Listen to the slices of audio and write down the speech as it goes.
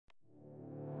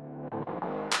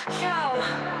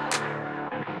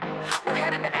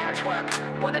in Antwerp,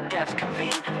 where the devs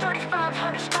convene.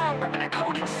 3,500 strong, ripping a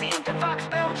coding scene. Devoxx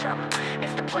Belgium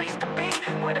is the place to be,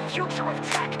 where the future of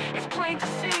tech is plain to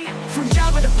see. From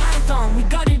Java to Python, we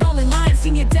got it all in line.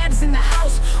 Senior devs in the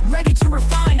house, ready to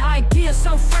refine ideas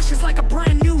so fresh, it's like a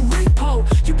brand new repo.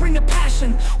 You bring the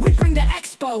passion, we bring the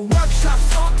expo.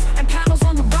 Workshops, talks, and panels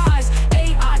on the rise.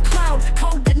 AI, cloud,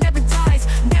 code that never dies.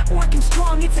 Networking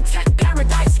strong, it's a tech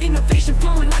paradise. Innovation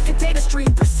flowing like a data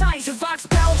stream, precise. Devoxx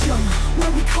Belgium,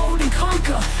 where we code and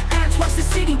conquer. Antwerp's the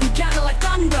city, we gather like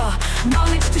thunder.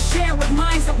 Knowledge to share with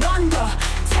minds that wonder.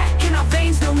 Tech in our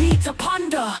veins, no need to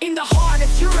ponder. In the heart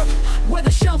of Europe, where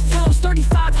the shelf flows.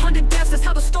 3,500 devs, that's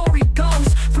how the story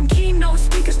goes. From keynote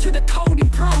speakers to the coding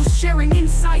pros, sharing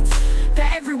insights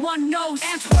that everyone knows.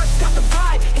 Antwerp's got the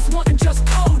vibe, it's more than just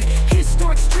code.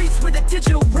 Historic streets with a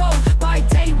digital road. By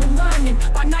day we're learning,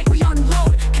 by night we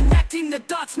unload. Connecting the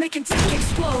dots, making tech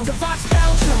explode. Devoxx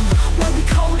Belgium, where we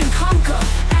code and conquer.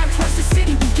 Antwerp's the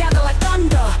city, we gather like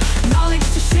thunder. Knowledge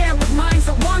to share with minds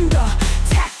that wonder.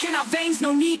 Tech in our veins,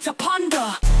 no need to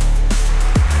ponder.